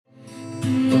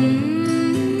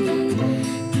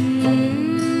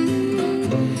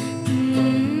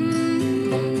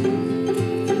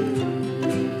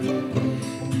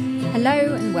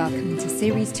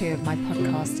Series 2 of my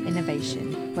podcast,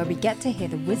 Innovation, where we get to hear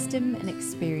the wisdom and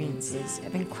experiences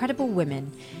of incredible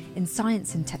women in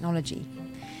science and technology.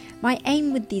 My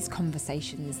aim with these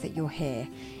conversations that you'll hear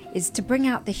is to bring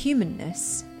out the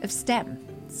humanness of STEM,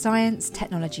 science,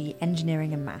 technology,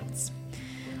 engineering and maths.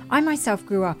 I myself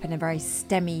grew up in a very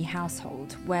STEMmy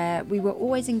household where we were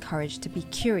always encouraged to be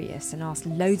curious and ask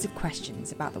loads of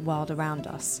questions about the world around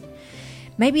us.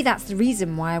 Maybe that's the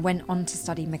reason why I went on to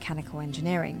study mechanical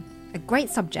engineering, a great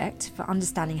subject for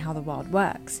understanding how the world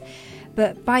works.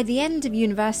 But by the end of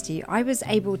university, I was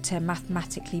able to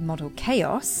mathematically model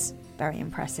chaos, very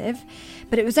impressive,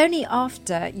 but it was only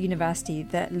after university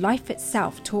that life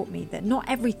itself taught me that not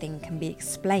everything can be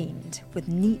explained with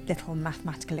neat little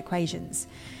mathematical equations.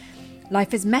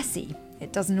 Life is messy.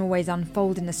 It doesn't always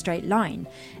unfold in a straight line.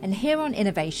 And here on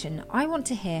Innovation, I want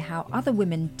to hear how other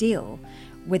women deal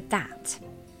with that.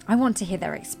 I want to hear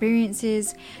their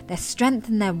experiences, their strength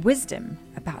and their wisdom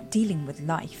about dealing with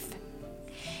life.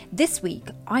 This week,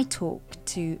 I talk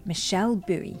to Michelle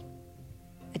Bowie,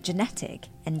 a genetic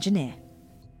engineer.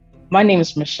 My name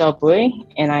is Michelle Bowie,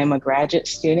 and I'm a graduate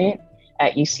student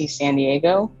at UC San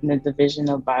Diego in the Division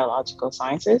of Biological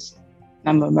Sciences.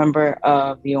 I'm a member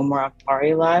of the Omar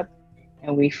Akbari Lab,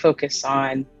 and we focus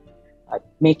on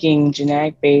making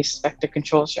genetic-based vector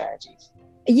control strategies.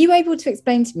 Are you able to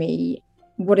explain to me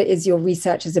what it is your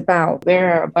research is about?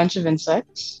 There are a bunch of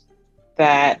insects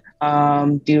that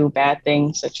do bad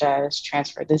things, such as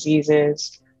transfer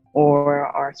diseases or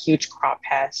are huge crop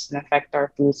pests and affect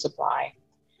our food supply.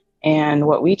 And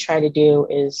what we try to do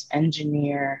is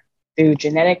engineer through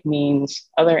genetic means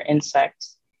other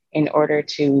insects in order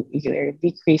to either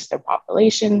decrease their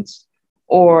populations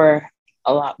or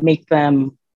make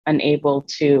them unable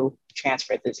to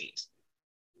transfer disease.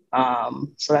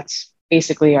 So that's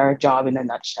basically our job in a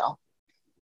nutshell.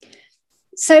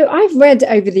 So I've read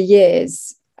over the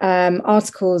years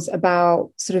articles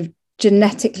about sort of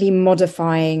genetically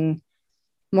modifying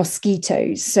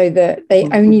mosquitoes so that they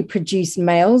only produce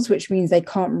males, which means they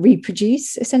can't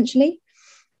reproduce, essentially.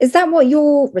 Is that what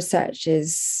your research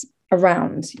is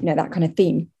around, that kind of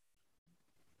theme?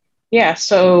 Yeah,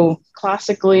 so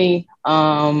classically,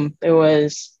 there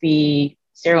was the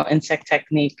sterile insect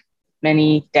technique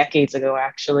many decades ago,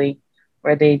 actually,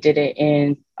 where they did it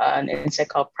in an insect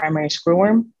called primary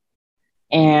screwworm.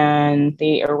 And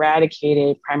they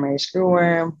eradicated primary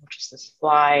screwworm, which is this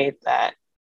fly that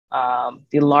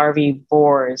the larvae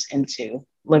bores into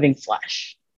living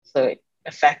flesh. So it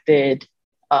affected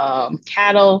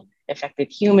cattle,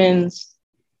 affected humans.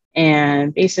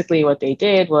 And basically what they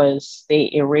did was they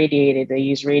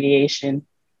used radiation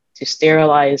to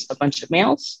sterilize a bunch of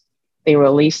males. They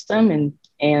released them,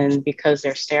 and because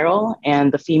they're sterile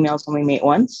and the females only mate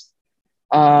once,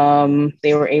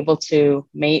 they were able to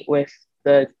mate with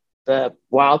the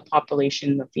wild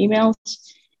population of females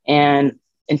and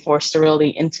enforce sterility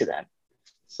into them.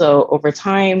 So over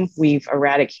time, we've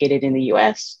eradicated in the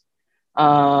US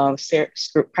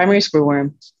primary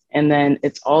screwworm, and then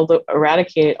it's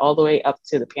eradicated all the way up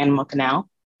to the Panama Canal.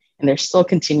 And they're still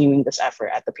continuing this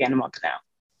effort at the Panama Canal.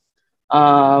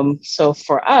 So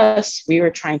for us, we were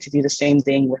trying to do the same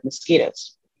thing with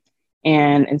mosquitoes.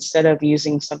 And instead of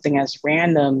using something as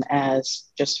random as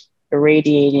just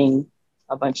irradiating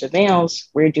a bunch of males,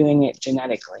 we're doing it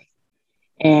genetically.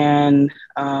 And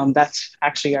that's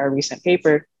actually our recent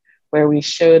paper, where we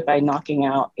showed by knocking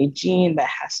out a gene that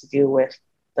has to do with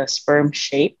the sperm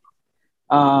shape.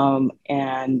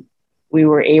 And we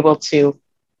were able to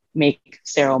make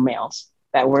sterile males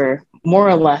that were more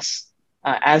or less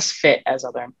as fit as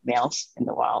other males in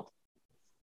the wild.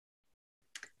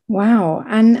 Wow.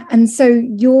 And so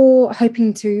you're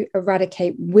hoping to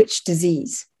eradicate which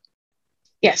disease?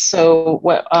 Yes. So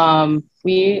what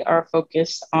we are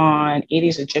focused on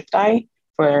Aedes aegypti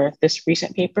for this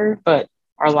recent paper, but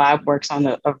our lab works on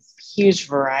a huge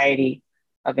variety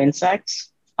of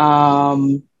insects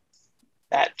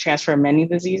that transfer many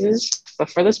diseases.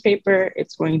 But for this paper,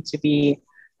 it's going to be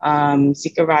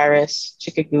Zika virus,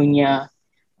 chikungunya,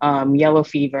 yellow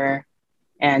fever,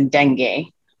 and dengue.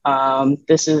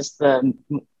 This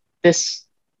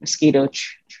mosquito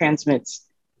transmits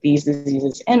these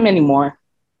diseases and many more,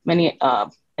 many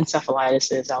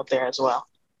encephalitis out there as well.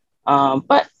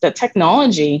 But the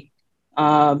technology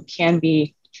can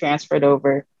be transferred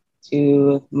over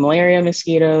to malaria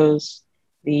mosquitoes,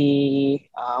 the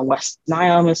West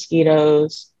Nile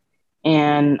mosquitoes,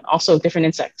 and also different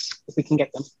insects if we can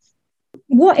get them.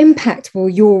 What impact will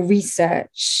your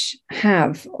research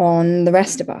have on the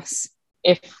rest of us?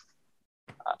 If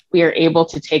we are able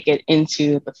to take it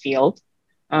into the field,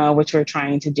 which we're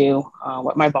trying to do,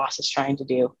 what my boss is trying to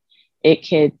do, it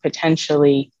could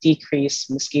potentially decrease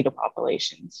mosquito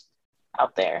populations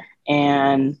out there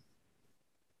and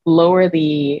lower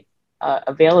the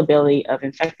availability of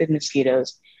infected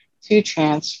mosquitoes to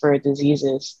transfer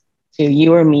diseases to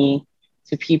you or me,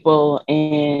 to people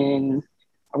in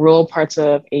rural parts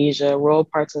of Asia, rural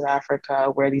parts of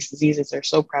Africa, where these diseases are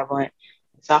so prevalent,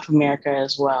 South America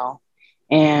as well,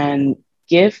 and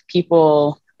give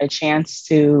people a chance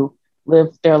to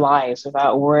live their lives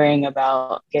without worrying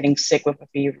about getting sick with a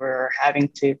fever or having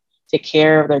to take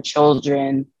care of their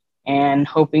children and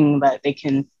hoping that they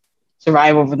can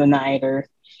survive over the night. Or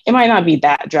it might not be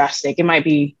that drastic. It might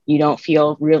be you don't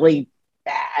feel really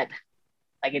bad.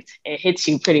 Like it hits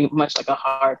you pretty much like a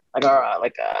hard,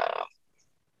 like a,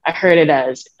 I heard it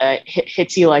as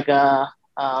hits you like a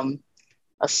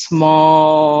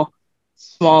small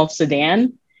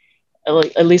sedan,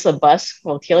 at least a bus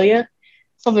will kill you,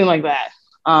 something like that.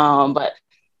 But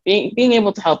being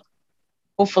able to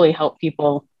hopefully help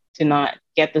people to not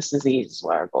get this disease is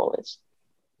what our goal is.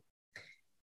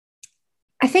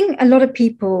 I think a lot of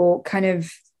people kind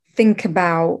of think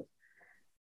about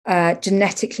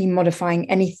genetically modifying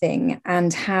anything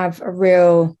and have a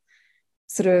real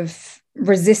sort of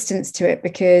resistance to it,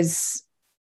 because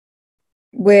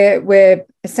we're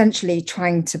essentially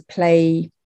trying to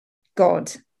play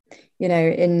God,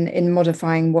 in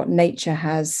modifying what nature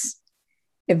has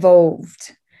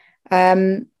evolved.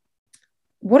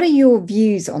 What are your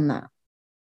views on that?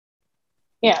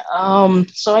 Yeah.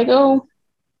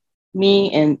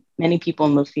 Me and many people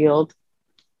in the field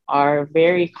are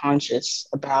very conscious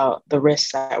about the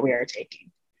risks that we are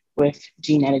taking with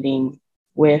gene editing,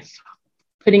 with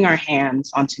putting our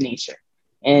hands onto nature.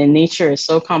 And nature is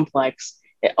so complex,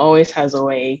 it always has a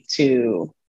way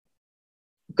to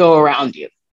go around you.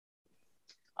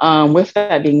 With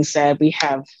that being said, we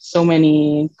have so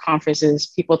many conferences,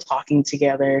 people talking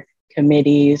together,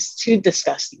 committees to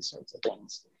discuss these sorts of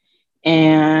things.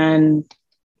 And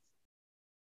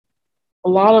a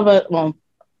lot of it,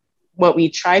 what we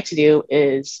try to do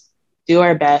is do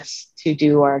our best to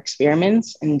do our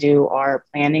experiments and do our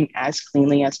planning as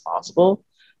cleanly as possible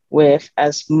with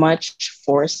as much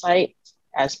foresight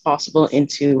as possible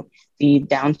into the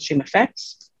downstream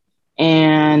effects.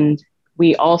 And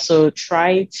we also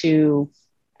try to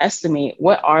estimate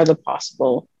what are the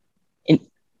possible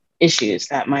issues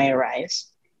that might arise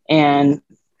and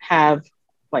have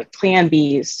like plan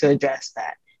Bs to address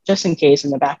that, just in case,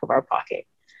 in the back of our pocket.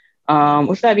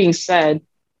 With that being said,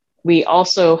 we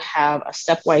also have a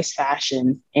stepwise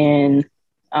fashion in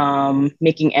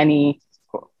making any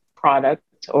product,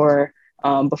 or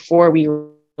before we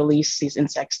release these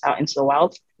insects out into the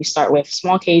wild, we start with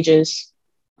small cages.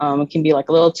 It can be like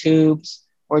little tubes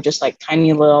or just like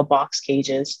tiny little box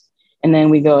cages. And then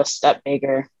we go a step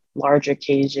bigger, larger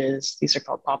cages. These are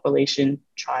called population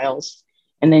trials.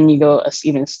 And then you go a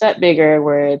even step bigger,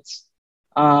 where it's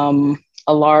a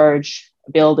large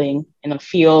building in a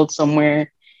field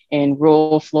somewhere in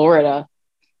rural Florida.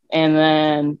 And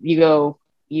then you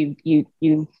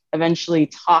eventually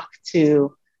talk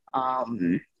to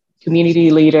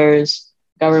community leaders,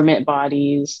 government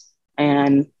bodies,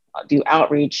 and do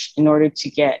outreach in order to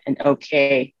get an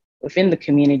okay within the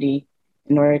community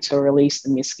in order to release the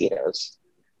mosquitoes.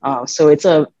 So it's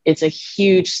a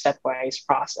huge stepwise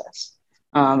process.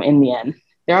 In the end,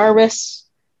 there are risks,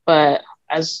 but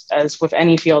as with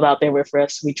any field out there with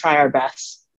risks, we try our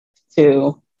best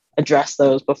to address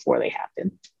those before they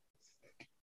happen.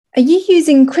 Are you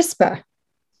using CRISPR?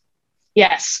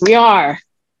 Yes, we are.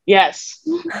 Yes.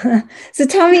 So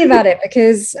tell me about it,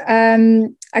 because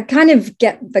I kind of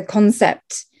get the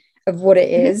concept of what it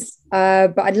is,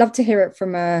 but I'd love to hear it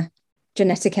from a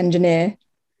genetic engineer.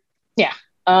 Yeah.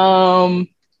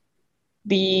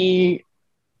 The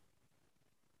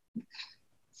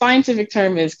scientific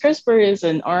term is CRISPR is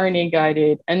an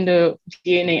RNA-guided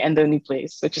DNA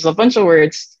endonuclease, which is a bunch of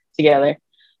words together.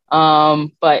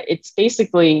 But it's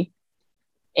basically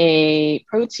a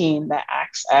protein that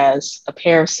acts as a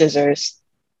pair of scissors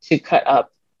to cut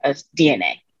up as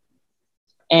DNA.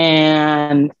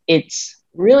 And it's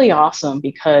really awesome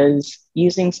because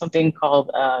using something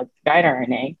called guide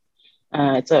RNA,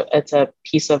 it's a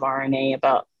piece of RNA,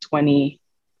 about 20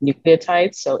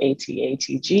 nucleotides, so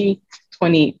ATG,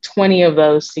 20 of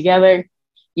those together,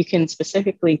 you can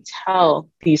specifically tell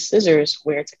these scissors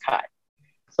where to cut.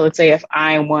 So let's say if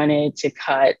I wanted to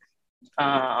cut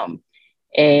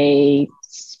a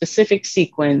specific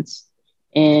sequence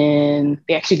they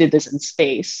actually did this in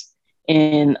space,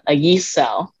 in a yeast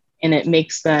cell, and it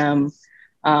makes them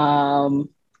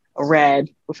red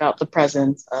without the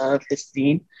presence of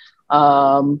histidine,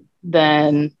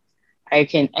 then I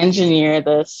can engineer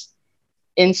this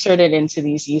insert it into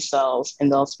these yeast cells,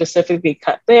 and they'll specifically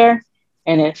cut there.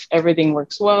 And if everything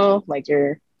works well, like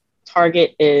your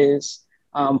target is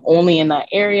only in that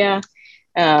area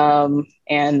and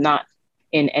not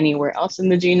in anywhere else in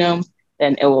the genome,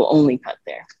 then it will only cut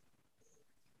there.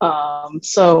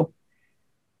 So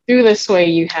through this way,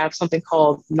 you have something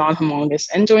called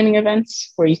non-homologous end joining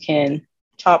events, where you can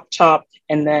chop,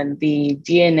 and then the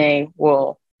DNA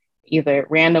will either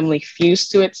randomly fuse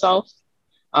to itself,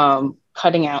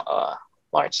 cutting out a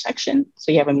large section,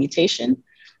 so you have a mutation,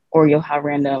 or you'll have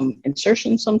random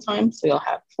insertions sometimes, so you'll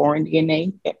have foreign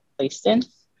DNA get placed in,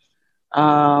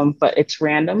 but it's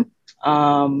random.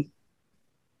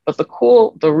 But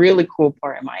the really cool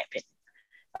part, in my opinion,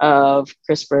 of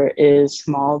CRISPR is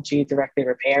homology directed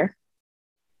repair,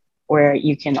 where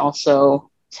you can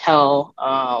also tell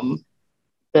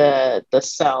the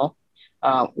cell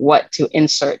what to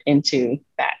insert into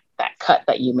that cut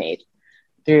that you made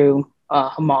through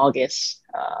homologous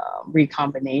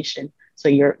recombination. So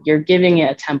you're giving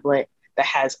it a template that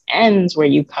has ends where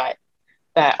you cut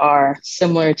that are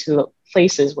similar to the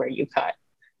places where you cut.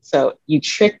 So you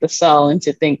trick the cell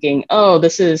into thinking, oh,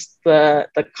 this is the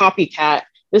copycat.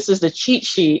 This is the cheat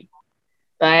sheet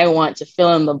that I want to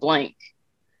fill in the blank.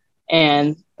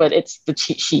 But it's the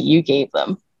cheat sheet you gave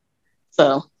them.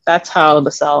 So that's how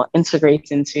the cell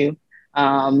integrates into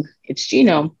its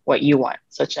genome what you want,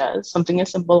 such as something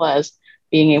as simple as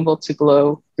being able to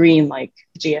glow green like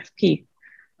GFP.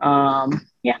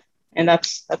 And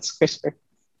that's CRISPR.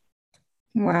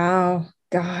 Wow,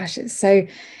 gosh, it's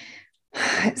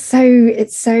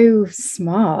so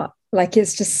smart. Like,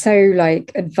 it's just so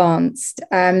like advanced.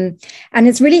 And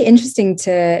it's really interesting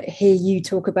to hear you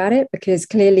talk about it, because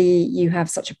clearly you have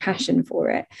such a passion for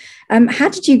it. How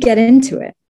did you get into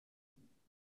it?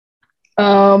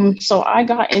 So I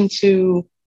got into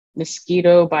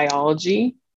mosquito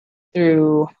biology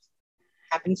through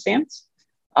happenstance.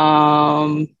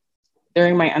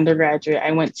 During my undergraduate,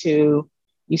 I went to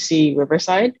UC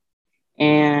Riverside,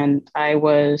 and I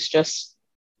was just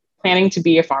planning to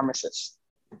be a pharmacist.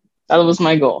 That was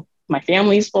my goal. My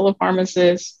family's full of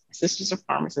pharmacists, my sisters are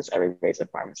pharmacists, everybody's a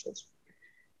pharmacist.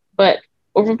 But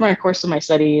over my course of my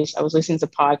studies, I was listening to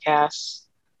podcasts.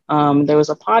 There was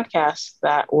a podcast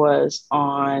that was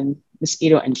on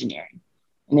mosquito engineering,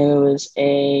 and it was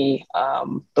the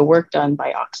work done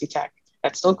by Oxitec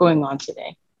that's still going on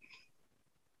today.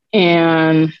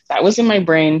 And that was in my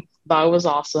brain. Thought it was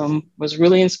awesome. Was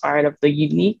really inspired of the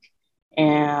unique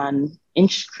and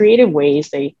creative ways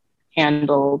they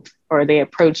handled or they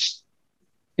approached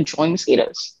controlling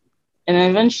mosquitoes. And then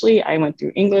eventually I went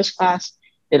through English class,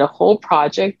 did a whole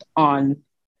project on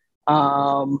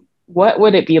what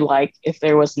would it be like if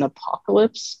there was an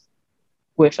apocalypse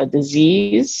with a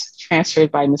disease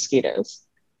transferred by mosquitoes.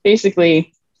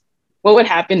 Basically, what would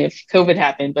happen if COVID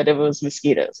happened, but it was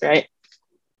mosquitoes, right?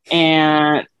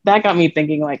 And that got me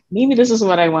thinking, like, maybe this is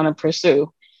what I want to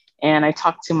pursue. And I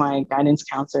talked to my guidance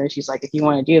counselor. She's like, if you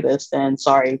want to do this, then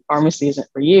sorry, pharmacy isn't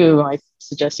for you. I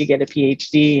suggest you get a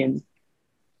PhD in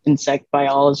insect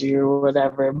biology or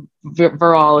whatever,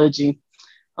 virology.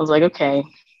 I was like, okay,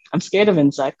 I'm scared of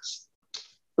insects.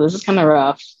 So this is kind of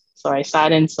rough. So I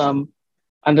sat in some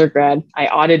undergrad. I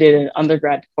audited an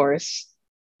undergrad course,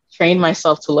 trained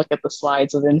myself to look at the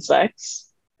slides of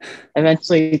insects,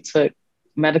 eventually took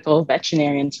medical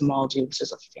veterinary entomology, which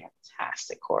is a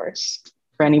fantastic course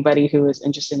for anybody who is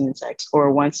interested in insects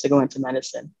or wants to go into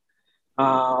medicine.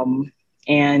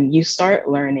 And you start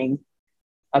learning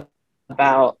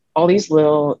about all these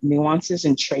little nuances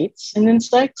and traits in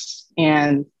insects.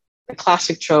 And the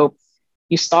classic trope,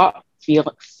 you stop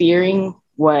fearing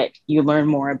what you learn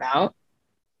more about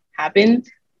happened.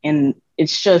 And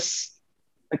it's just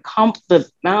the amount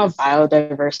of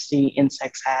biodiversity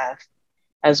insects have,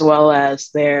 as well as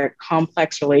their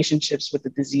complex relationships with the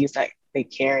disease that they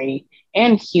carry,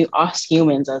 and us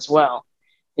humans as well.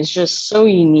 It's just so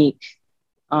unique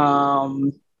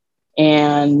and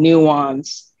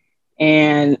nuanced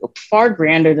and far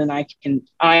grander than I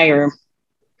or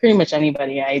pretty much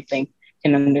anybody I think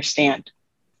can understand.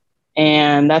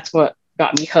 And that's what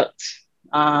got me hooked.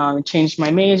 Changed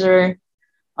my major,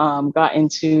 got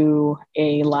into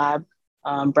a lab,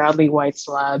 Bradley White's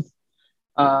lab,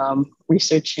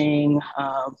 researching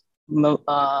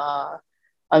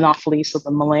Anopheles of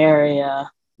the malaria,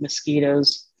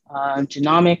 mosquitoes,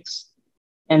 genomics.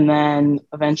 And then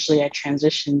eventually I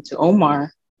transitioned to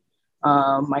Omar,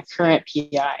 my current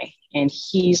PI, and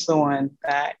he's the one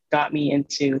that got me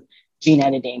into gene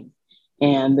editing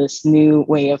and this new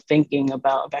way of thinking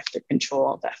about vector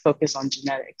control that focus on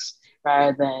genetics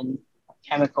rather than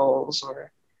chemicals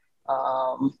or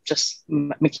just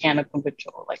mechanical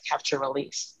control, like capture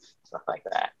release, stuff like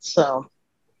that. So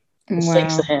it's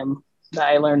thanks to Wow. him that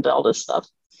I learned all this stuff.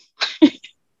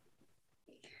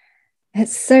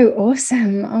 It's so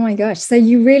awesome. Oh my gosh. So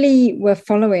you really were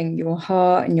following your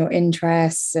heart and your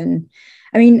interests. And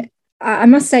I mean, I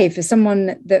must say, for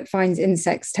someone that finds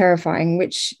insects terrifying,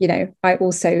 which, I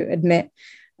also admit,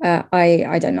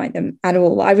 I don't like them at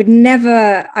all. I would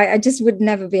never, I just would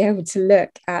never be able to look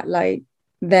at like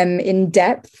them in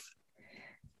depth.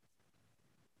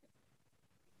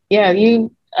 Yeah,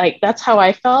 you like that's how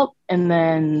I felt. And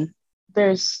then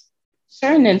there's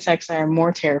certain insects that are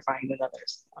more terrifying than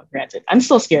others. Granted, I'm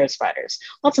still scared of spiders.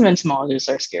 Lots of entomologists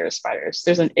are scared of spiders.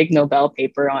 There's an Ig Nobel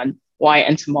paper on why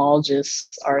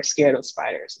entomologists are scared of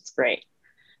spiders. It's great.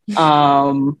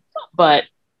 Um, but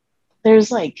there's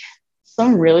like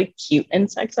some really cute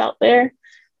insects out there.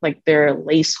 Like there are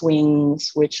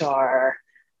lacewings, which are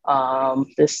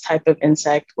this type of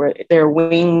insect where their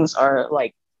wings are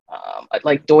like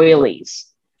doilies.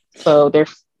 So they're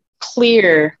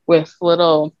clear with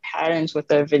little patterns with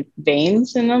their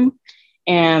veins in them.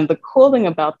 And the cool thing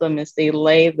about them is they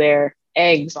lay their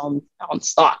eggs on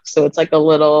stalks. So it's like a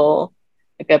little,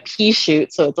 like a pea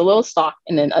shoot. So it's a little stalk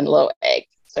and then a little egg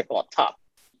circle on top.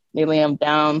 They lay them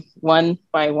down one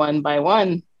by one by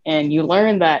one. And you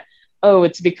learn that, oh,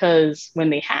 it's because when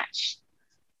they hatch,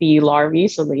 the larvae,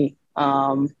 so the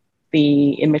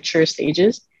immature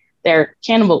stages, they're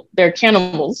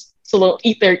cannibals. So they'll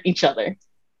eat each other.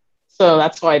 So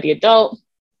that's why the adult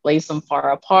lays them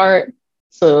far apart.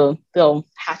 So they'll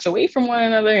hatch away from one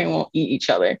another and won't eat each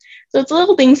other. So it's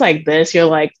little things like this. You're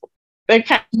like,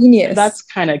 Genius. that's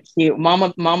kind of cute.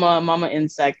 Mama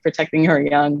insect protecting her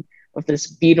young with this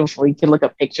beautiful, you can look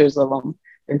up pictures of them.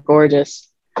 They're gorgeous.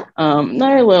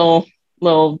 Another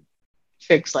little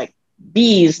tricks like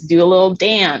bees do a little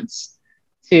dance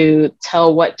to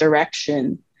tell what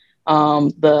direction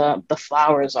the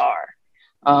flowers are.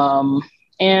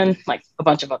 And like a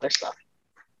bunch of other stuff.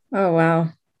 Oh wow.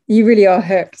 You really are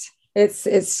hooked.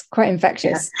 It's quite Yeah.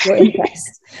 infectious, your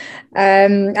interest.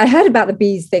 I heard about the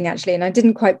bees thing actually, and I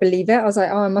didn't quite believe it. I was like,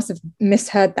 oh, I must have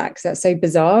misheard that because that's so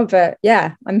bizarre. But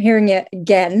yeah, I'm hearing it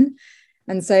again.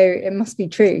 And so it must be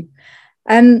true.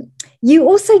 You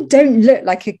also don't look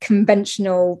like a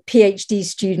conventional PhD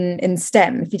student in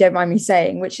STEM, if you don't mind me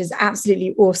saying, which is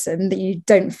absolutely awesome that you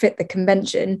don't fit the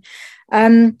convention.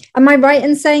 Am I right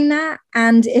in saying that?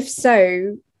 And if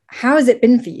so, how has it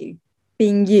been for you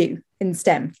being you in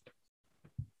STEM?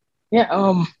 Yeah.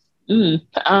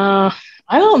 I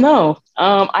don't know.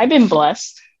 I've been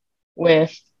blessed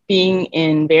with being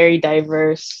in very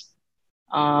diverse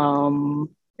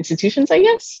institutions, I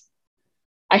guess.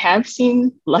 I have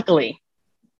seen, luckily,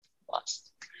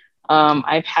 blessed.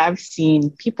 I have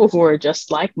seen people who are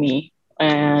just like me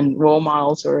and role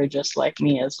models who are just like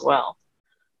me as well.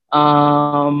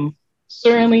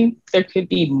 Certainly, there could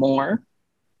be more.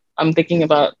 I'm thinking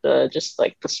about the just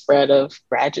like the spread of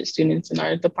graduate students in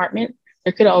our department.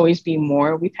 There could always be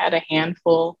more. We've had a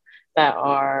handful that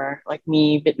are like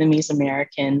me, Vietnamese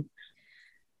American.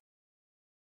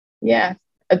 Yeah,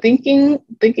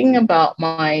 thinking about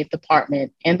my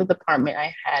department and the department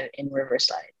I had in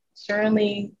Riverside.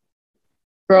 Certainly,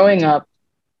 growing up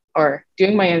or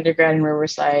doing my undergrad in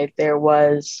Riverside, there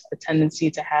was a tendency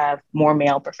to have more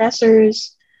male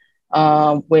professors.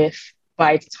 With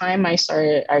by the time I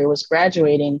was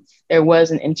graduating, there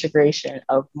was an integration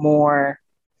of more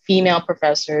female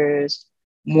professors,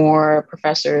 more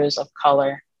professors of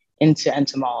color into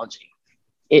entomology.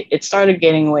 It started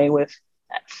getting away with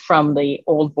from the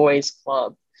old boys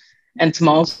club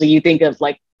entomology. You think of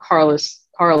like Carl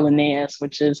Linnaeus,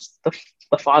 which is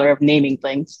the father of naming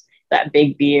things, that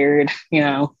big beard,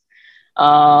 a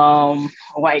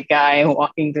white guy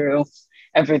walking through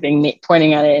everything,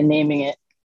 pointing at it and naming it,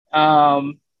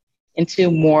 into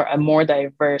a more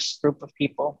diverse group of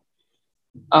people.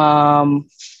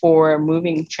 For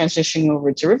transitioning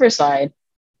over to Riverside,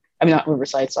 I mean, not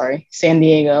Riverside, sorry, San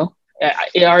Diego,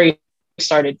 it already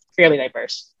started fairly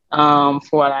diverse for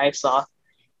what I saw.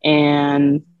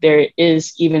 And there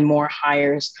is even more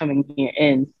hires coming here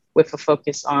in with a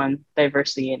focus on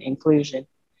diversity and inclusion.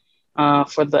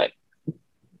 For the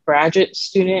graduate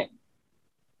student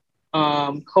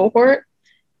cohort,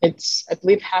 it's, I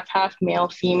believe, half male,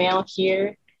 female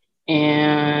here,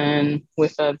 and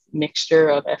with a mixture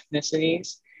of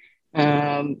ethnicities.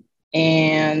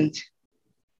 And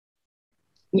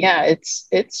yeah,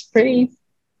 it's pretty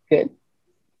good.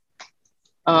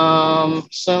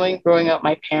 Certainly growing up,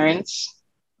 my parents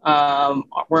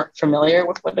weren't familiar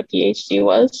with what a PhD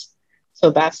was. So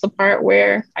that's the part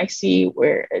where I see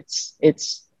where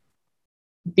it's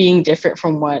being different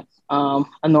from what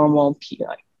a normal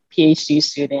PhD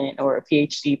student or a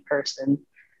PhD person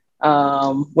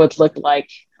would look like,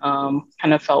 kind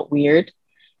of felt weird.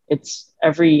 It's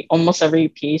almost every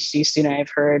PhD student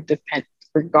I've heard,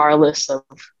 regardless of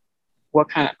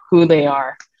who they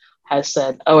are, has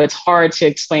said, "Oh, it's hard to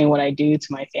explain what I do to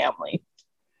my family."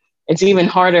 It's even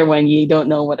harder when you don't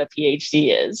know what a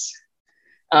PhD is.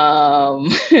 Um,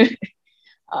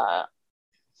 uh,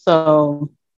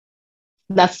 so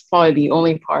that's probably the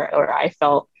only part where I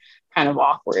felt kind of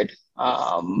awkward.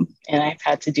 And I've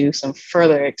had to do some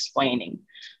further explaining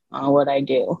what I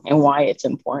do and why it's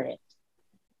important.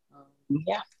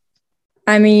 Yeah.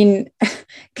 I mean,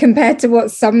 compared to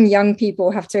what some young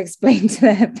people have to explain to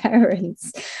their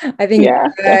parents, I think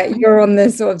you're on the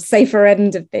sort of safer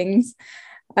end of things.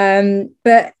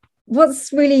 But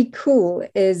what's really cool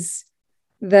is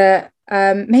that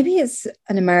maybe it's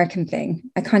an American thing.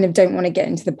 I kind of don't want to get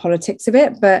into the politics of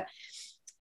it, but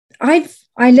I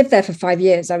lived there for 5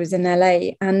 years. I was in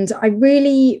LA, and I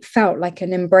really felt like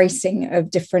an embracing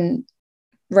of different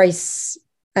race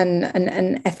and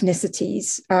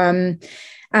ethnicities.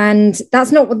 And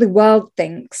that's not what the world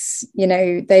thinks. You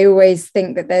know, they always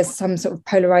think that there's some sort of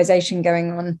polarization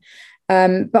going on.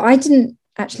 But I didn't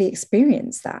actually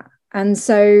experience that. And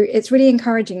so it's really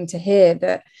encouraging to hear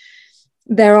that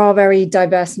there are very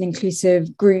diverse and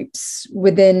inclusive groups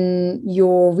within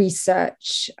your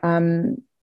research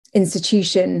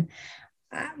institution.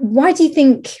 Why do you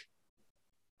think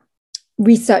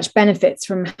research benefits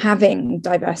from having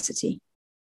diversity?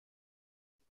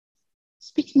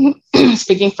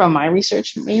 Speaking from my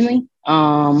research mainly,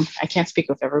 I can't speak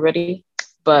with everybody,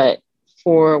 but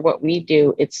for what we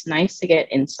do, it's nice to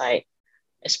get insight,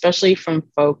 especially from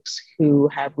folks who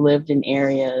have lived in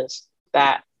areas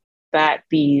that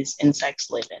these insects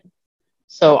live in.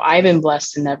 So I've been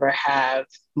blessed to never have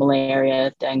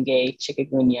malaria, dengue,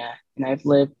 chikungunya, and I've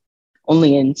lived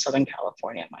only in Southern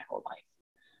California my whole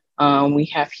life. We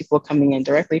have people coming in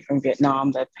directly from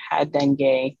Vietnam that had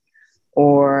dengue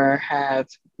or have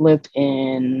lived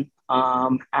in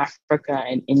Africa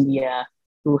and India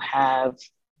who have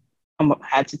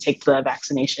had to take the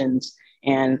vaccinations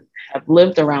and have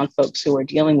lived around folks who are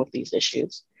dealing with these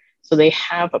issues. So they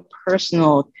have a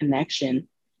personal connection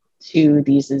to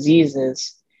these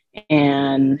diseases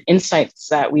and insights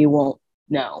that we won't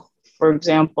know. For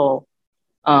example,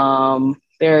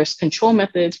 there's control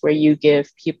methods where you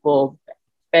give people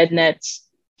bed nets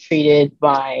treated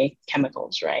by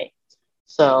chemicals, right?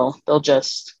 So they'll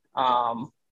just,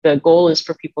 the goal is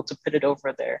for people to put it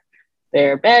over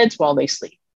their beds while they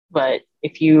sleep. But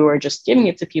if you are just giving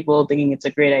it to people thinking it's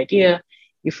a great idea,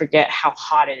 you forget how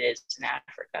hot it is in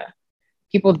Africa.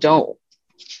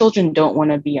 Children don't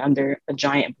want to be under a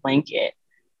giant blanket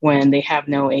when they have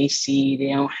no AC, they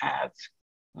don't have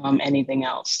anything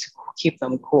else to keep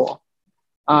them cool.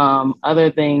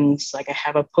 Other things, like I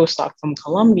have a postdoc from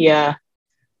Colombia,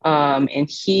 and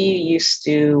he used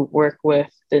to work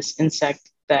with this insect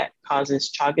that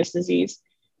causes Chagas disease.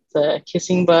 It's a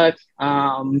kissing bug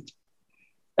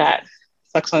that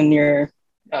sucks on your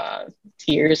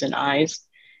tears and eyes.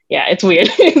 Yeah, it's weird.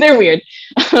 They're weird.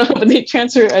 But they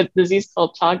transfer a disease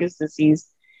called Chagas disease.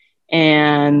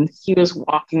 And he was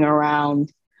walking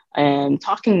around and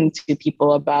talking to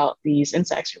people about these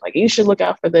insects. You're like, you should look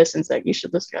out for this insect. You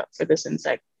should look out for this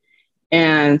insect.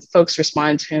 And folks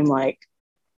respond to him like,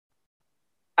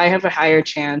 I have a higher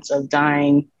chance of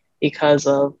dying because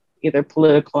of either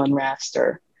political unrest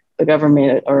or the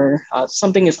government or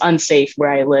something is unsafe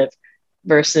where I live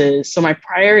versus, so my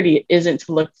priority isn't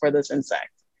to look for this insect.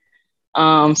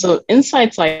 So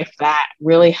insights like that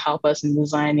really help us in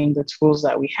designing the tools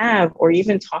that we have, or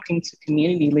even talking to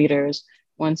community leaders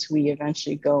once we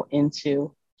eventually go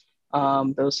into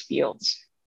those fields.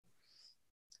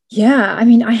 Yeah, I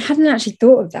mean, I hadn't actually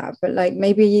thought of that, but like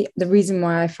maybe the reason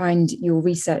why I find your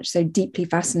research so deeply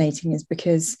fascinating is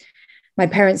because my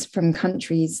parents are from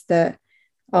countries that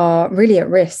are really at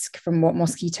risk from what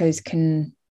mosquitoes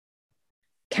can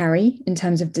carry in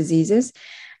terms of diseases.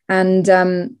 And,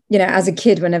 you know, as a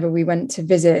kid, whenever we went to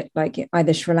visit like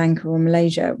either Sri Lanka or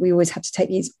Malaysia, we always had to take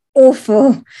these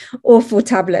awful, awful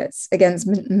tablets against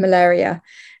malaria.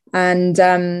 And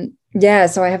yeah,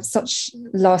 so I have such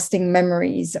lasting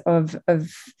memories of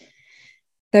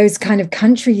those kind of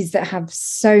countries that have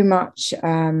so much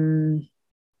in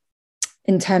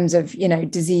terms of, you know,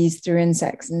 disease through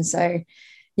insects. And so,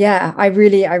 yeah, I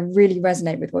really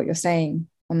resonate with what you're saying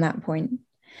on that point.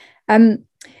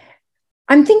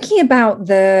 I'm thinking about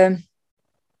the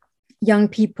young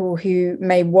people who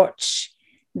may watch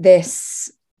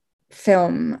this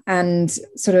film and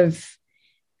sort of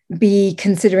be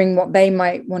considering what they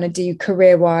might want to do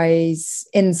career-wise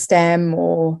in STEM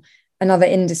or another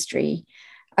industry,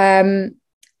 and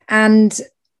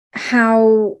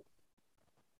how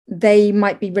they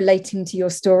might be relating to your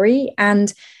story.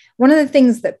 And one of the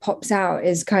things that pops out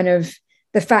is kind of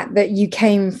the fact that you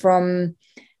came from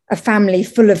a family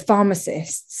full of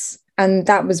pharmacists, and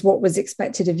that was what was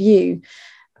expected of you.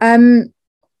 Do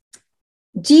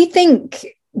you think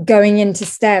going into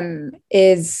STEM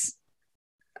is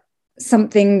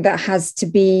something that has to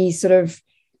be sort of,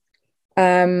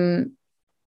 do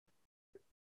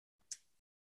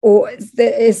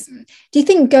you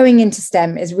think going into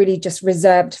STEM is really just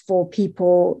reserved for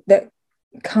people that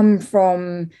come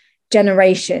from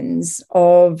generations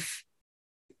of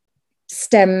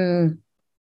STEM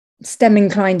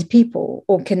inclined people,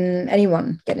 or can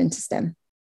anyone get into STEM?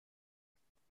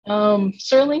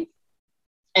 Certainly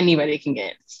anybody can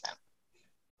get into STEM.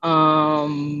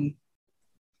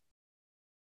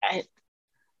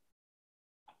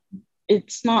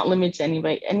 It's not limited to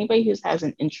anybody who has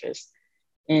an interest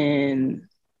in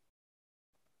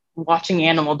watching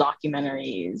animal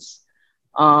documentaries,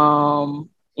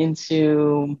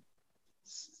 into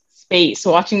space,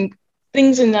 watching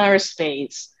things in outer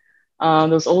space,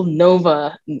 those old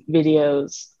NOVA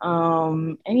videos.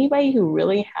 Anybody who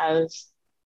really has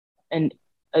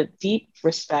a deep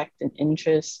respect and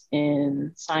interest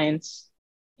in science,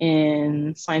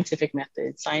 in scientific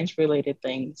methods, science-related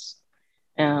things,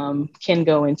 can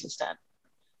go into STEM.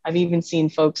 I've even seen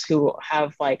folks who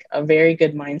have like a very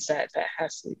good mindset that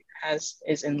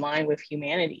is in line with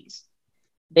humanities.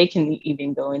 They can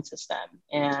even go into STEM,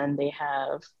 and they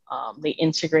have they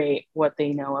integrate what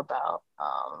they know about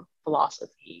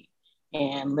philosophy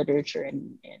and literature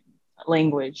and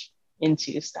language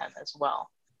into STEM as well.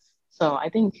 So I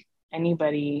think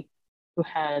anybody who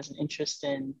has an interest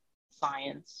in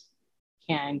science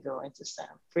can go into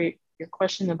STEM. For your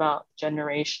question about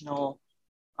generational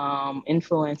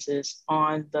influences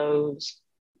on those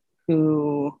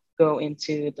who go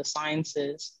into the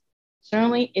sciences,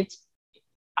 certainly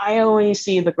I always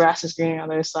see the grass is greener on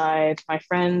the other side. My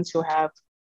friends who have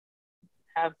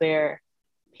their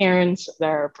parents that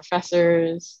are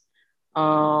professors,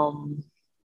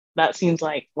 that seems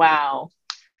like, wow,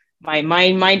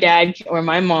 my dad or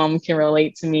my mom can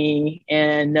relate to me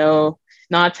and know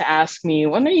not to ask me,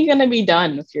 when are you going to be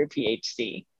done with your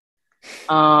PhD?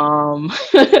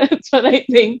 That's what I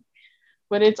think.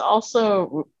 But it's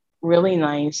also really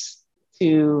nice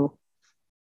to,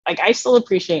 like, I still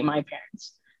appreciate my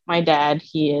parents. My dad,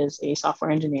 he is a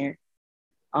software engineer.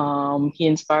 He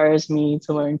inspires me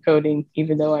to learn coding,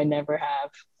 even though I never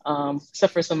have,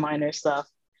 except for some minor stuff.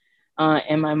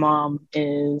 And my mom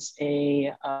is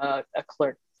a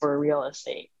clerk for real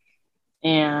estate.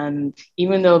 And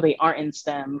even though they aren't in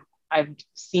STEM, I've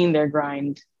seen their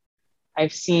grind.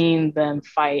 I've seen them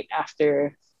fight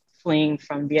after fleeing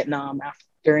from Vietnam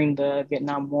during the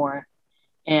Vietnam War,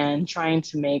 and trying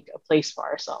to make a place for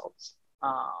ourselves,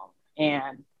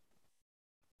 and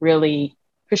really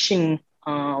pushing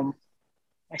my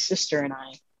sister and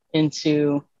I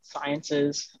into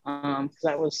sciences, because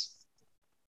that was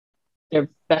their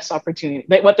best opportunity.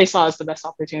 What they saw as the best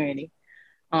opportunity.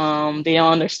 They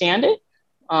don't understand it,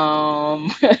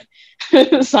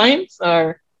 science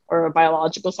or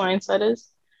biological science, that is,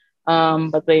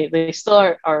 but they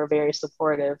still are very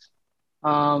supportive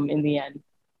in the end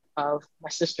of my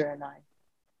sister and I.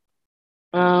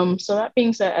 So that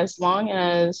being said, as long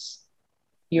as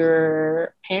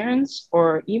your parents,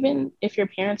 or even if your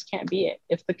parents can't be it,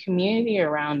 if the community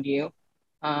around you,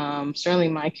 certainly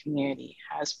my community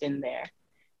has been there,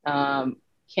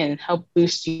 can help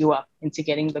boost you up into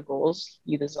getting the goals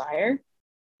you desire,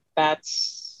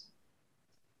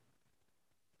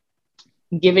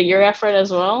 give it your effort as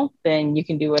well, then you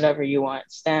can do whatever you want,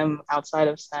 STEM, outside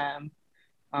of STEM.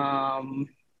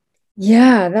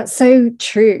 Yeah, that's so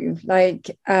true.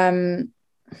 Like,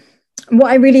 what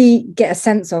I really get a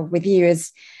sense of with you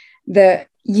is that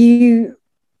you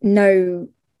know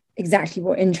exactly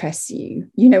what interests you,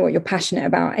 you know what you're passionate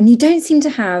about, and you don't seem to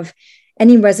have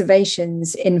any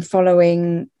reservations in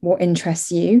following what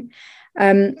interests you.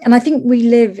 And I think we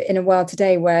live in a world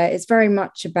today where it's very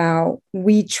much about,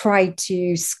 we try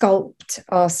to sculpt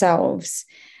ourselves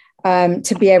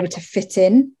to be able to fit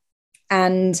in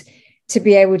and to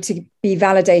be able to be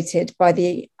validated by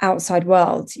the outside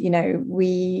world. You know,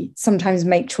 we sometimes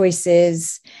make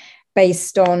choices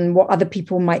based on what other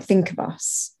people might think of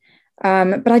us.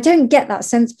 But I don't get that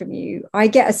sense from you. I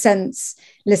get a sense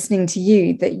listening to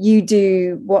you that you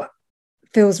do what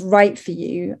feels right for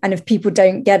you. And if people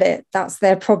don't get it, that's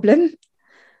their problem.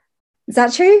 Is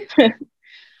that true?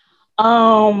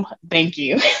 Thank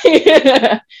you.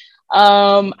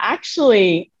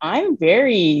 Actually, I'm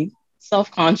very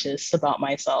self-conscious about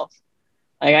myself.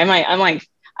 Like I'm like,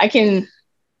 I can,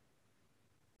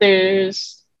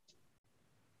 there's,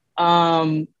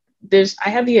 um, I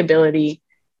have the ability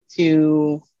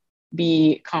to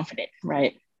be confident,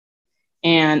 right?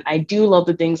 And I do love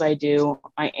the things I do.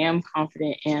 I am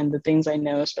confident in the things I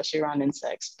know, especially around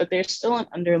insects, but there's still an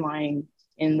underlying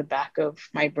in the back of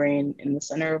my brain, in the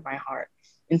center of my heart,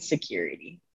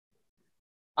 insecurity.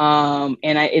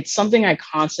 It's something I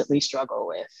constantly struggle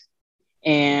with.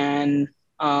 And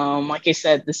like I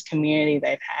said, this community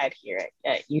that I've had here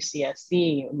at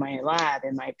UCSC, my lab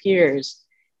and my peers,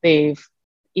 they've,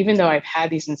 even though I've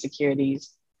had these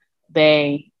insecurities,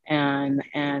 they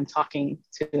and talking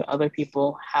to other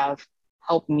people have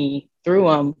helped me through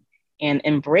them and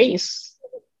embrace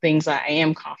things that I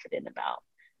am confident about.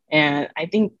 And I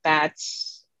think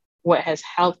that's what has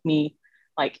helped me,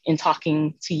 like in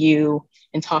talking to you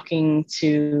and talking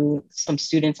to some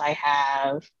students I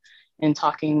have and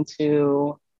talking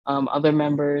to other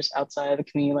members outside of the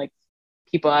community, like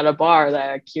people at a bar that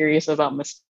are curious about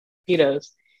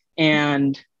mosquitoes,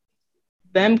 and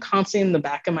them constantly in the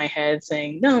back of my head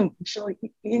saying, "No, Michelle,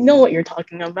 you know what you're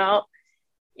talking about.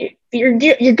 You're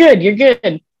good. You're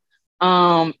good."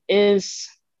 Is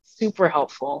super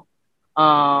helpful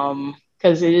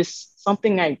because it is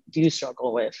something I do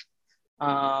struggle with,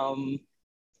 a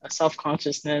self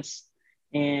consciousness,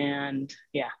 and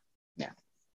yeah.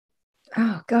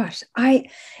 Oh gosh,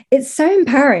 it's so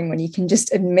empowering when you can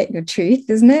just admit your truth,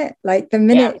 isn't it? Like the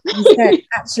minute you said,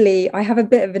 actually, I have a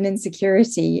bit of an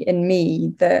insecurity in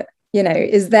me that,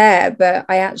 is there, but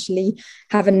I actually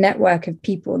have a network of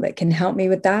people that can help me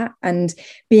with that. And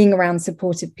being around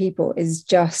supportive people is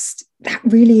just, that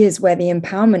really is where the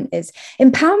empowerment is.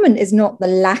 Empowerment is not the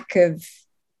lack of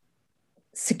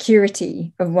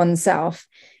security of oneself.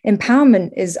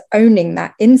 Empowerment is owning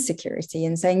that insecurity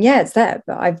and saying, yeah, it's there,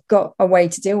 but I've got a way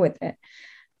to deal with it.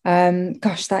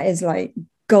 Gosh, that is like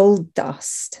gold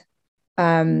dust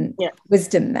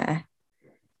wisdom there.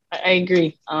 I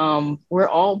agree. We're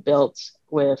all built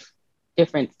with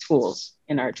different tools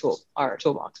in our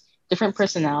toolbox, different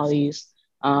personalities,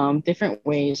 different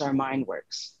ways our mind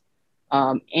works,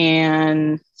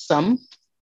 and some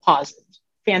positive,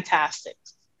 fantastic,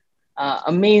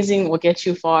 amazing, will get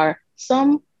you far.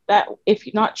 Some that, if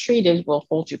you're not treated, will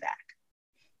hold you back.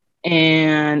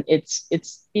 And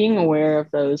it's being aware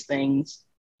of those things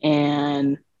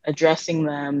and addressing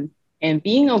them and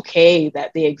being okay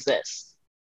that they exist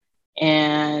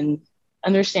and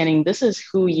understanding this is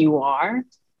who you are.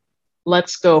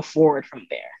 Let's go forward from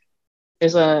there.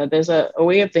 There's a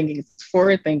way of thinking,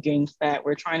 forward thinking, that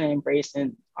we're trying to embrace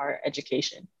in our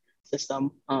education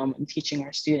system, and teaching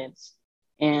our students.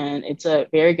 And it's a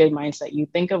very good mindset. You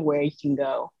think of where you can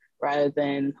go rather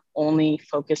than only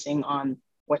focusing on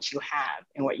what you have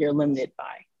and what you're limited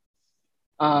by.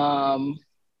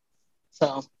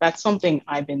 So that's something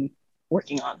I've been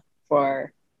working on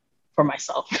for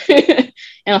myself and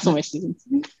also my students.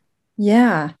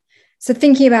 Yeah. So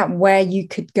thinking about where you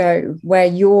could go, where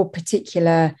your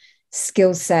particular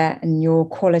skill set and your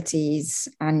qualities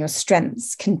and your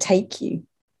strengths can take you.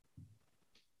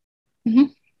 Mm-hmm.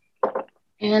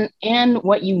 And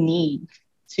what you need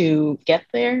to get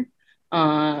there,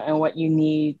 and what you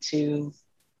need to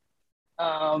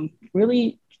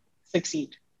really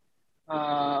succeed.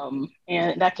 And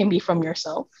that can be from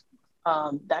yourself.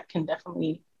 That can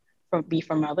definitely be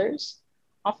from others.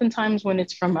 Oftentimes when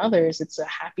it's from others, it's a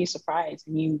happy surprise.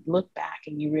 And you look back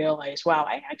and you realize, wow,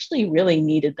 I actually really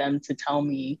needed them to tell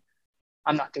me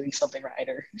I'm not doing something right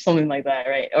or something like that,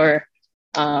 right? Or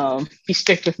be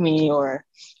strict with me or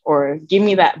give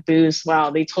me that boost. Wow,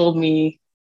 they told me,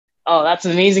 oh, that's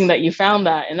amazing that you found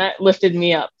that. And that lifted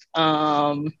me up.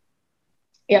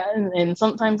 Yeah, and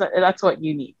sometimes that's what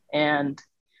you need. And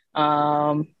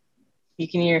you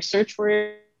can either search for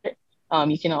it.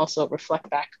 You can also reflect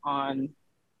back on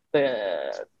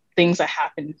the things that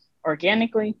happen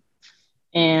organically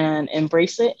and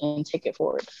embrace it and take it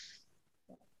forward.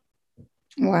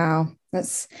 Wow,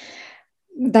 that's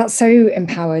so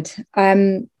empowered.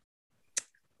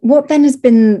 What then has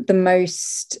been the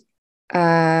most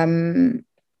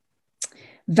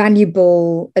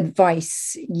valuable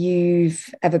advice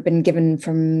you've ever been given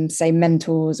from, say,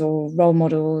 mentors or role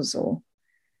models or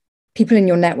people in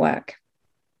your network?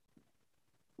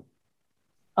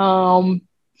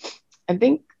 I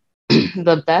think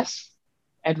the best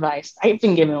advice, I've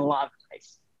been given a lot of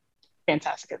advice,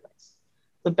 fantastic advice.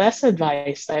 The best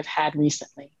advice I've had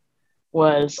recently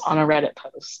was on a Reddit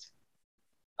post.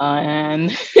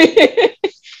 And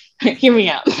hear me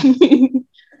out.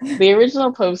 The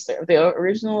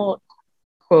original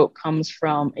quote comes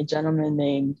from a gentleman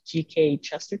named G.K.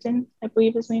 Chesterton, I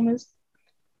believe his name is.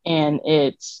 And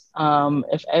it's,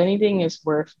 if anything is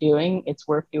worth doing, it's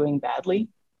worth doing badly.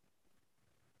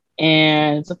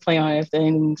 And it's a play on if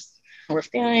anything's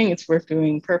worth doing, it's worth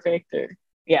doing perfect. Or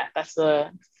yeah, it's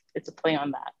a play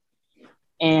on that.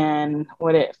 And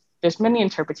there's many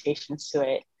interpretations to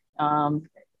it.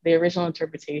 The original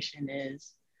interpretation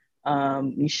is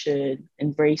you should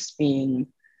embrace being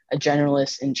a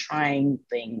generalist and trying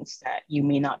things that you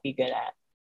may not be good at,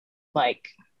 like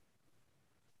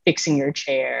fixing your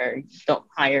chair. Don't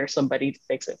hire somebody to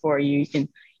fix it for you. You can,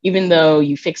 even though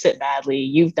you fix it badly,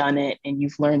 you've done it and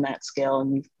you've learned that skill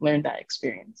and you've learned that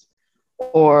experience.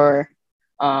 Or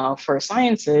for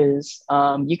sciences,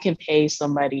 you can pay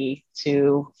somebody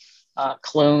to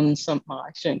clone some,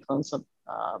 I shouldn't clone some,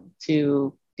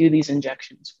 to do these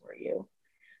injections for you.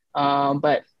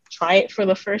 But try it for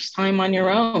the first time on your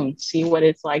own. See what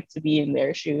it's like to be in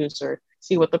their shoes, or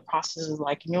see what the process is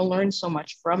like, and you'll learn so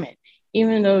much from it.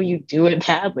 Even though you do it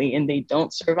badly and they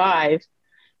don't survive,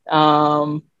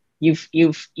 you've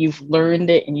learned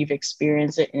it and you've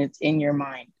experienced it, and it's in your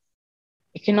mind.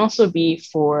 It can also be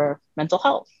for mental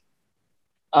health.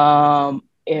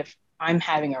 If I'm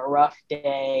having a rough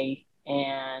day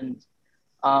and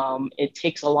it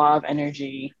takes a lot of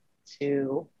energy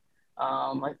to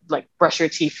like brush your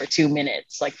teeth for 2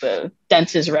 minutes, like the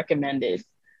dentist recommended,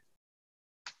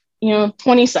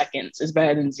 20 seconds is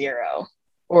better than 0.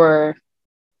 Or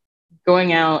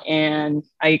going out and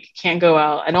I can't go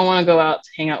out. I don't want to go out to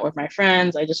hang out with my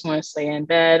friends. I just want to stay in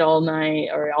bed all night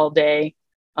or all day.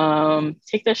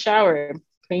 Take the shower,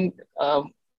 take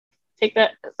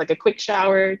that, like a quick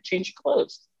shower, change your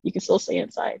clothes. You can still stay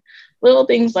inside. Little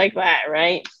things like that,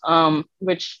 right?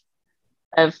 Which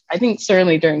have, I think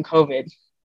certainly during COVID,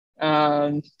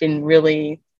 been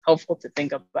really helpful to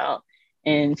think about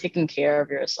in taking care of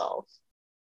yourself.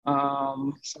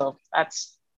 So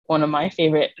that's one of my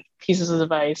favorite pieces of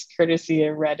advice, courtesy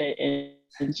of Reddit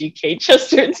and G.K.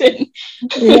 Chesterton.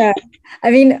 Yeah.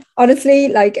 I mean, honestly,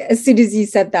 like as soon as you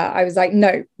said that, I was like,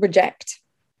 no, reject.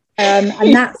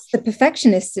 And that's the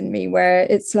perfectionist in me, where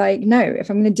it's like, no, if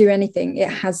I'm going to do anything, it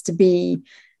has to be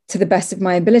to the best of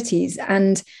my abilities.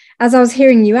 And as I was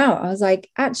hearing you out, I was like,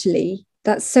 actually,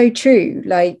 that's so true.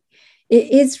 Like,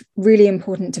 it is really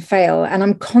important to fail. And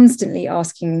I'm constantly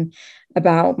asking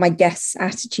about my guests'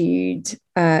 attitude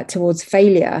towards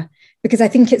failure, because I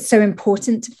think it's so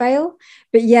important to fail.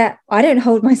 But yet I don't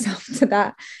hold myself to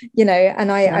that,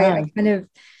 and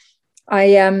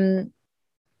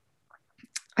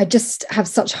I just have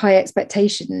such high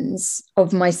expectations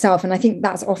of myself. And I think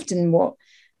that's often what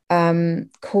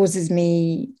causes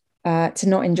me to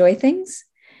not enjoy things.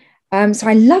 So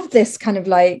I love this kind of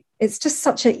like, it's just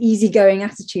such an easygoing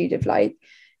attitude of like,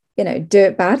 do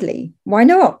it badly. Why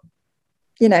not?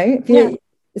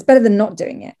 It's better than not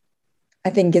doing it, I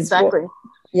think is exactly.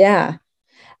 Yeah.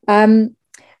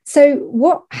 So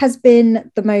what has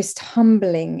been the most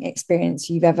humbling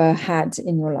experience you've ever had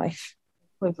in your life?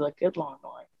 With a good long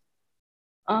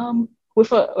one.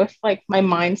 With like my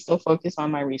mind still focused on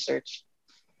my research.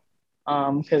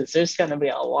 Because there's going to be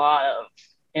a lot of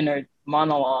inner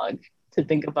monologue to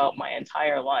think about my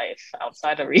entire life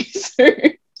outside of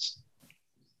research.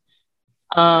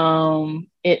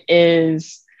 It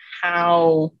is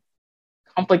how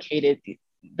complicated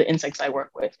the insects I work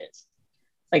with is.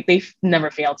 Like, they've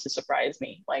never failed to surprise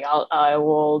me. Like, I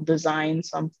will design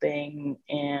something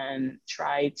and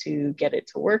try to get it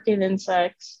to work in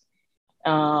insects,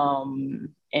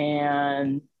 and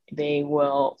they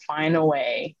will find a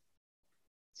way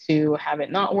to have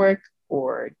it not work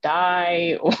or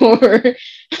die or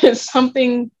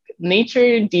something.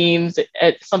 Nature deems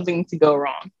it something to go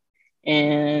wrong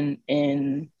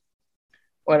in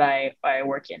what I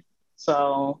work in.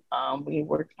 So we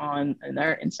work on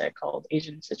another insect called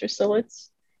Asian citrus psyllids,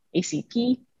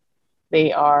 ACP.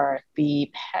 They are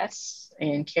the pests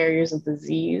and carriers of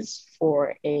disease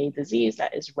for a disease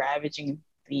that is ravaging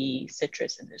the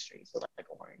citrus industry, so like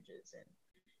oranges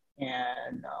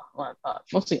and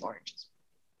mostly oranges.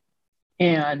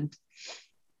 And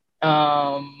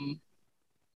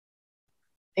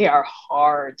they are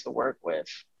hard to work with.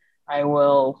 I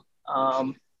will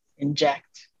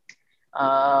inject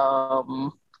a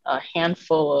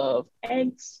handful of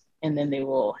eggs, and then they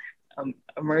will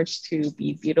emerge to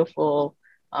be beautiful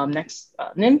nymphs.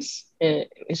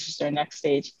 It's just their next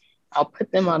stage. I'll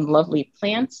put them on lovely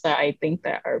plants that I think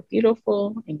that are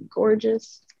beautiful and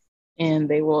gorgeous, and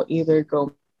they will either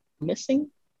go missing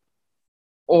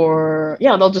or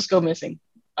they'll just go missing.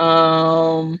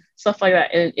 stuff like that.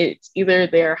 It's either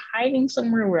they're hiding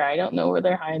somewhere where I don't know where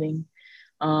they're hiding.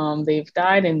 They've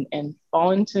died and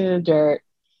fallen to the dirt,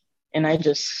 and I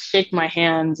just shake my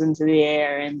hands into the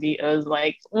air and I was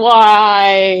like,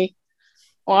 why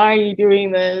are you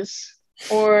doing this?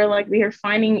 Or like they're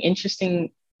finding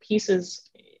interesting pieces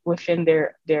within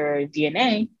their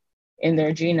DNA in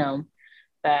their genome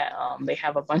that they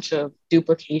have a bunch of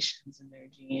duplications in their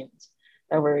genes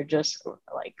that we're just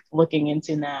like looking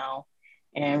into now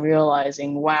and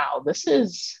realizing, wow, this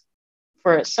is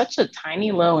for such a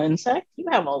tiny little insect, you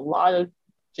have a lot of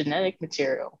genetic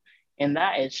material. And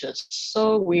that is just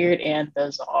so weird and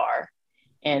bizarre.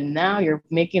 And now you're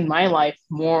making my life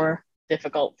more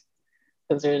difficult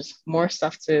because there's more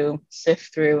stuff to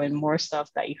sift through and more stuff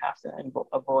that you have to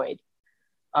avoid.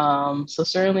 So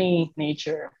certainly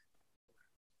nature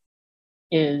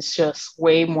is just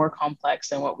way more complex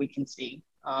than what we can see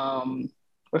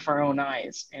with our own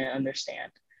eyes and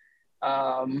understand.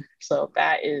 So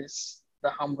that is the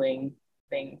humbling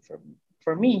thing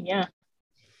for me. Yeah.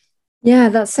 Yeah,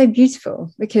 that's so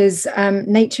beautiful because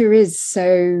nature is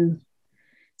so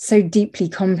deeply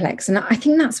complex. And I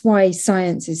think that's why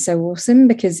science is so awesome,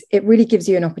 because it really gives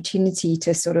you an opportunity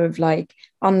to sort of like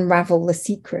unravel the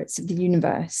secrets of the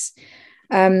universe.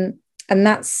 And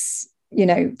that's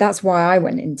why I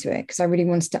went into it, because I really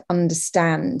wanted to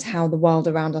understand how the world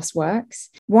around us works.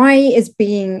 Why is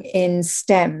being in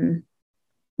STEM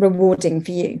rewarding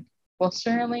for you? Well,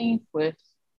 certainly with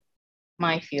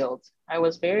my field, I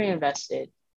was very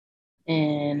invested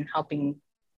in helping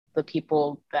the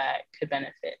people that could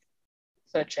benefit,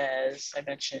 such as I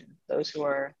mentioned, those who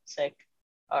are sick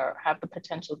or have the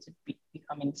potential to be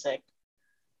becoming sick.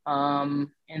 And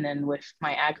then with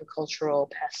my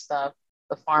agricultural pest stuff,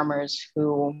 the farmers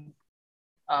who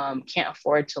can't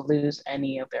afford to lose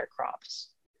any of their crops.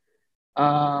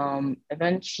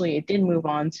 Eventually, it did move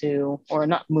on to, or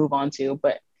not move on to,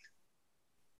 but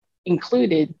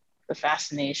included the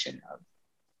fascination of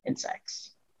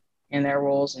insects and their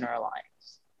roles in our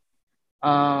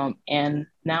lives. And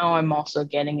now I'm also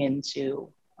getting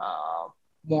into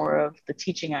more of the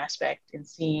teaching aspect and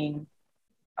seeing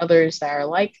others that are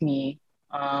like me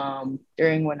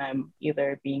during when I'm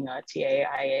either being a TA,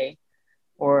 IA,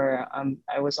 or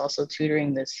I was also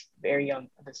tutoring this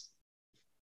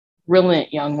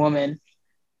brilliant young woman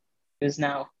who's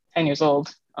now 10 years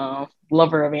old,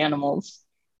 lover of animals.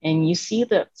 And you see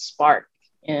the spark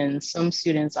in some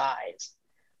students' eyes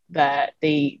that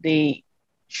they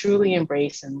truly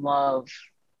embrace and love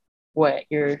what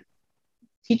you're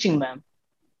teaching them,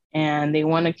 and they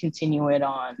want to continue it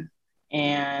on.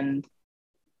 And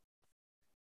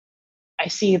I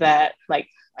see that, like,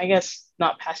 I guess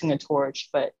not passing a torch,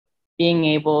 but being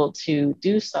able to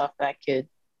do stuff that could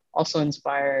also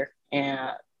inspire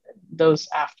those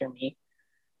after me,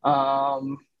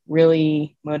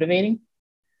 really motivating.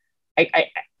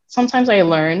 I sometimes I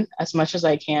learn as much as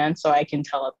I can so I can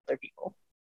tell other people,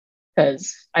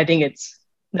 because I think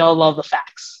they'll love the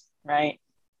facts, right?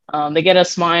 They get a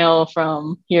smile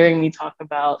from hearing me talk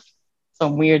about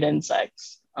some weird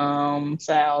insects. So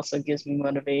that also gives me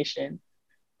motivation.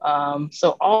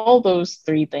 So all those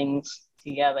three things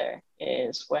together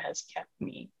is what has kept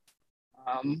me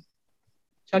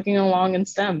chugging along in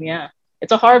STEM. Yeah,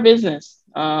 it's a hard business,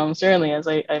 certainly, as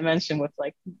I mentioned, with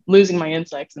like losing my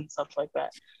insects and stuff like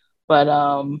that. But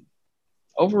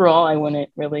overall, I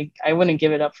wouldn't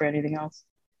give it up for anything else.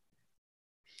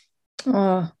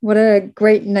 Oh, what a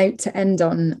great note to end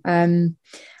on.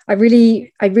 I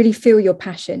really feel your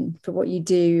passion for what you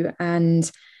do, and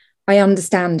I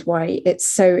understand why it's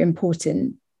so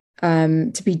important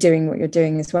to be doing what you're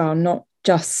doing as well, not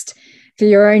just for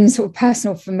your own sort of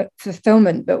personal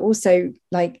fulfillment, but also,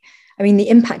 like, I mean, the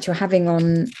impact you're having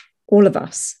on all of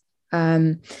us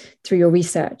through your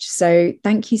research. So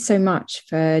thank you so much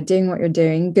for doing what you're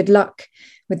doing. Good luck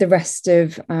with the rest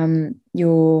of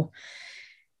your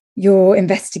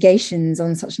investigations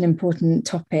on such an important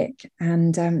topic.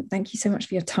 And thank you so much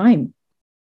for your time.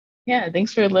 Yeah,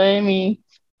 thanks for letting me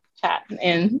chat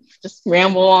and just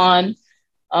ramble on.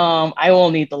 I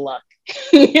will need the luck.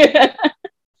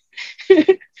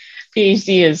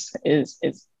 PhD is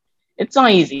it's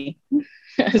not easy,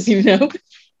 as you know.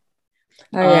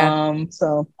 Oh, yeah.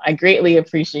 So I greatly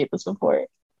appreciate the support.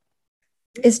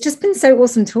 It's just been so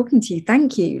awesome talking to you.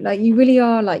 Thank you. Like, you really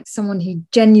are like someone who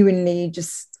genuinely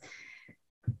just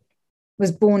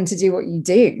was born to do what you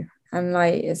do. And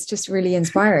like, it's just really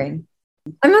inspiring.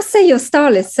 I must say your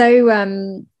style is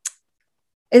so,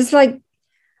 it's like,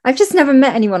 I've just never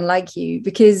met anyone like you,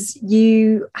 because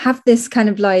you have this kind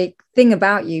of like thing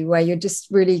about you where you're just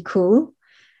really cool.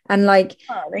 And like,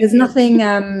 there's you. nothing,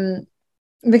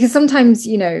 because sometimes,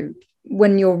 you know,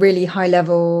 when you're really high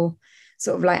level,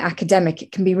 sort of like academic,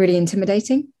 it can be really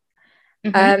intimidating.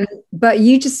 But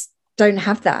you just don't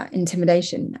have that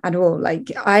intimidation at all.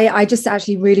 Like I just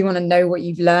actually really want to know what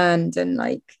you've learned and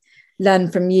like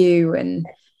learn from you and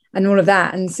all of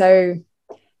that. And so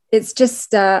it's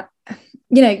just, you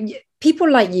know,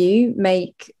 people like you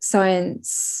make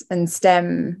science and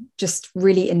STEM just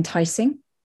really enticing,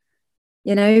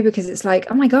 you know, because it's like,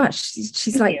 oh my gosh,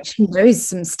 she's like, she knows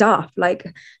some stuff. Like,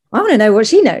 I want to know what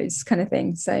she knows, kind of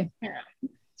thing. So yeah,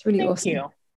 it's really Thank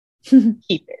awesome. You.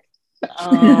 Keep it.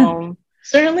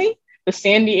 Certainly, the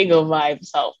San Diego vibes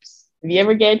helps. If you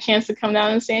ever get a chance to come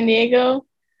down to San Diego,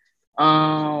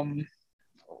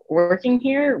 working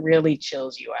here really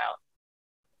chills you out.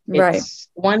 Right. It's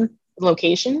one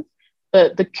location,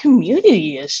 but the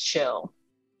community is chill.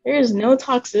 There is no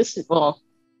toxicity. Well,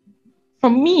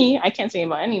 from me, I can't say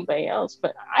about anybody else,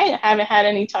 but I haven't had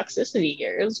any toxicity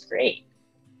here. It was great.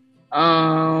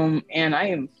 And I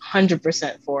am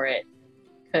 100% for it,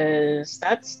 because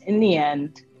that's, in the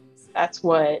end, that's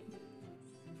what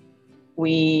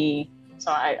I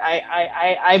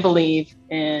believe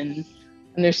in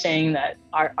understanding that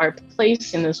our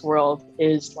place in this world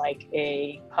is like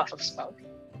a puff of smoke.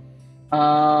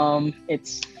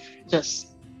 It's just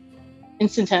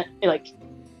instant, like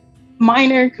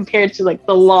minor compared to like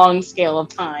the long scale of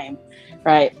time,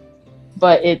 right?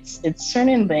 But it's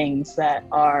certain things that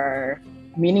are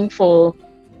meaningful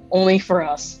only for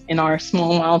us in our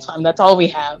small amount of time. That's all we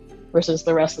have versus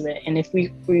the rest of it. And if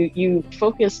you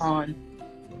focus on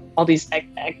all these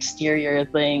exterior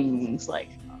things like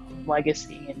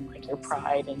legacy and like your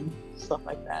pride and stuff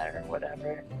like that or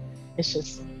whatever, it's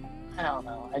just, I don't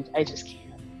know. I just can't.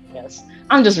 Yes,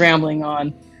 I'm just rambling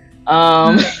on.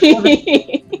 I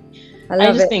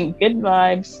just think good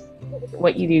vibes,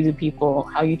 what you do to people,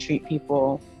 how you treat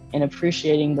people, and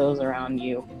appreciating those around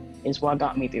you is what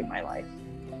got me through my life,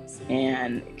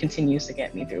 and it continues to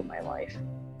get me through my life.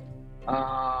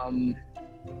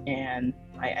 And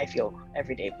I feel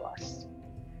every day blessed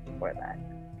for that.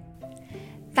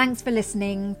 Thanks for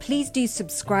listening. Please do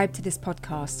subscribe to this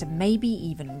podcast and maybe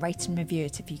even rate and review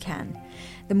it if you can.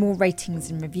 The more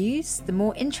ratings and reviews, the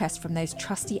more interest from those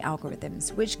trusty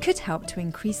algorithms, which could help to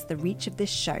increase the reach of this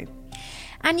show.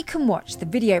 And you can watch the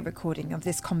video recording of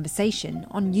this conversation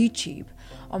on YouTube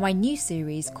on my new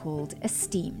series called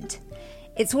Esteemed.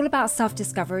 It's all about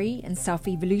self-discovery and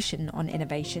self-evolution on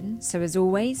innovation. So as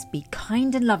always, be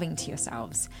kind and loving to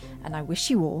yourselves. And I wish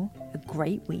you all a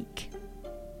great week.